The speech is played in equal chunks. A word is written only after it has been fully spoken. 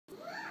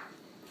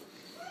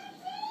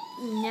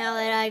Now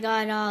that I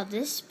got all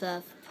this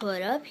stuff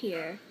put up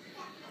here,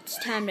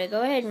 it's time to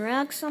go ahead and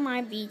relax on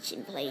my beach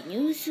and play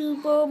New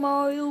Super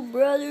Mario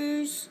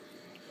Brothers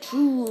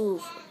 2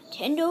 for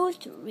Nintendo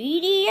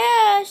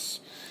 3DS.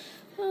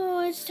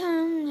 Oh, it's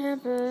time to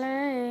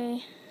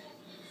play.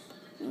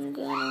 I'm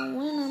gonna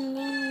win, I'm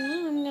gonna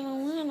win, I'm gonna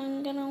win,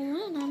 I'm gonna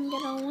win, I'm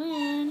gonna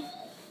win.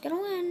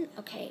 Gonna win.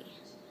 Okay.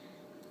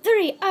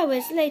 3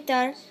 hours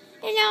later,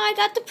 and now I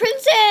got the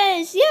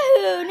princess!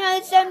 Yahoo! Now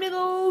it's time to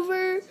go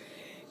over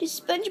to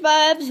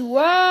SpongeBob's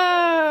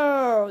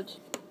world.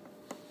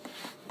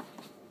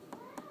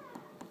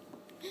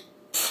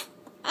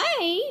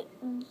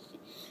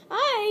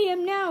 I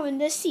am now in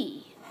the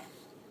sea.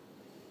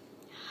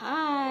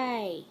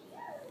 Hi.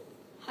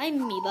 Hi,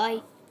 me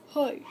bye.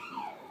 Hi.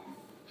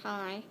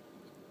 Hi.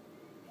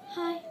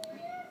 Hi.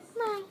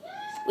 Hi.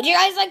 Would you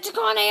guys like to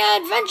go on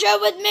an adventure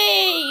with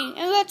me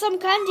and get some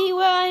candy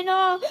where I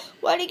know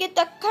where to get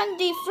the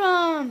candy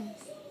from?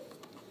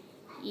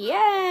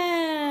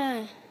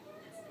 Yeah.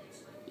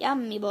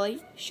 Yummy boy.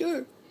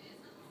 Sure.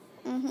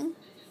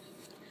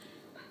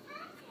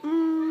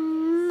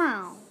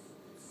 Meow.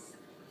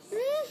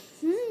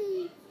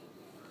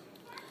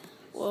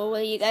 Well,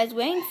 what are you guys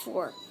waiting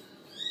for?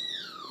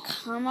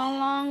 Come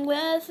along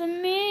with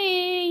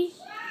me.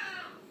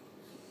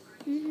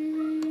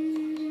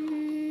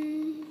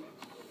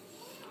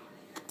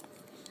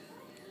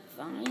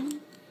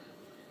 Fine.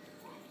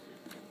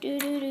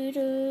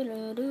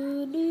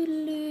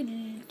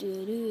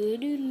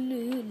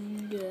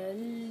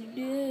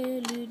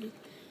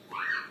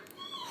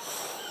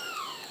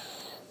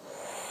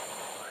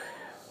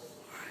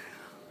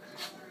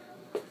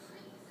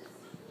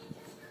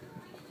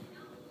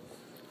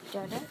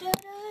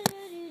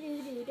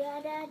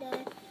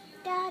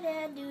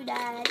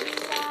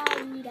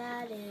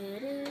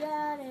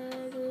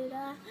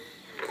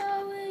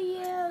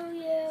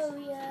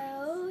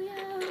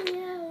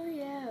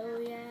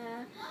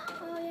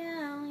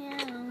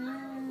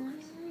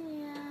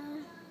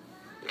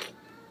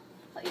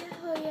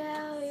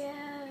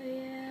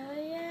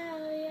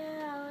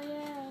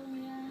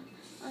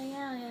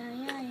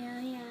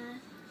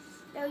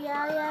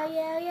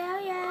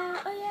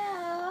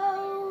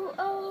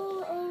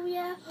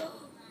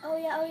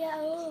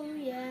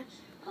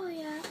 Oh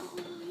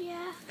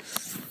yeah.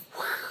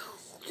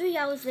 3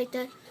 hours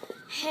later,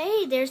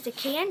 hey, there's the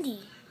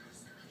candy.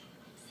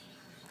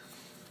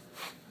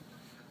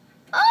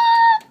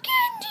 Oh,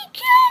 candy!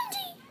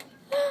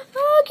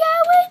 Oh,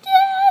 can't wait to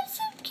have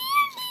some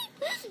candy.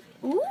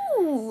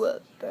 Ooh,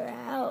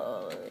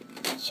 brown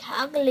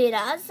chocolate,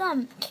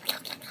 awesome.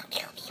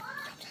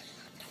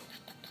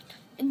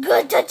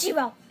 Good touchy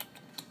mouth.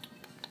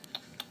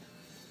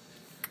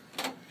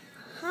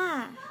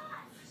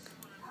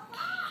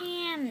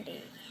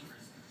 Candy.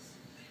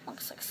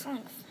 Looks like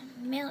something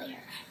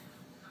familiar.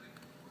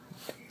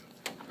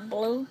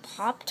 Blue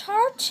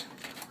Pop-Tart?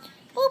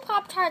 Blue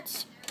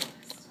Pop-Tarts.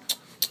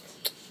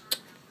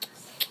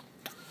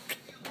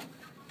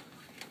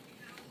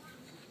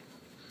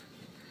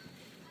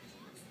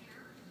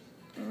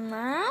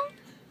 Mom?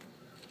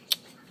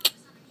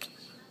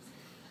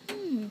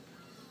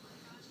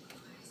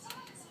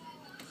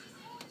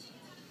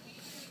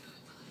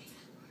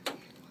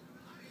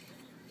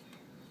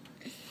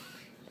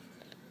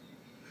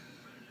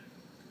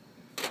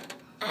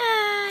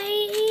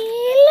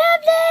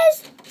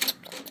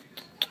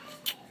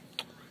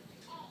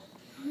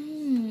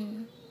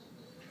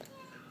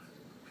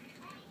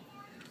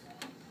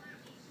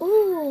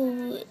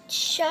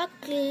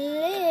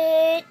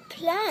 Chocolate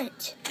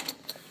plant.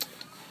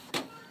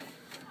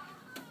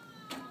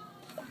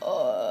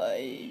 Oh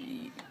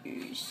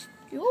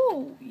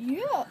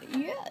yeah,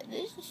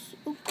 this is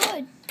so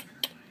good.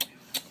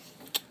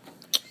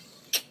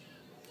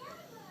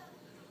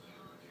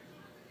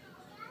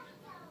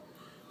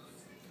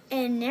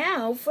 And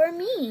now for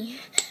me.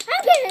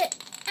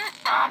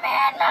 Oh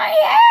man, my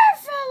hair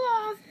fell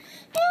off.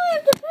 Now I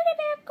have to put it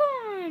back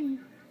on.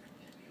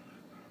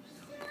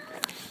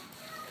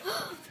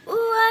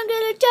 Ooh, I'm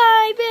gonna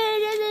dive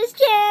into this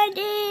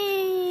candy.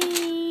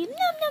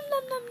 Nom nom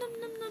nom nom nom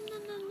nom nom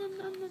nom nom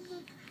nom nom nom.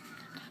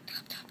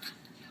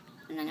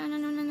 No no no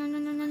no no no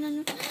no no no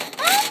no.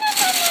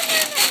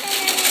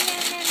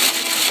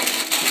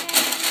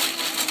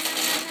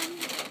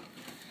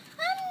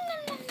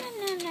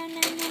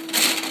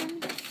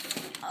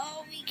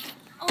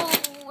 Oh,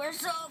 we're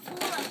so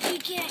full we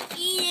can't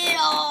eat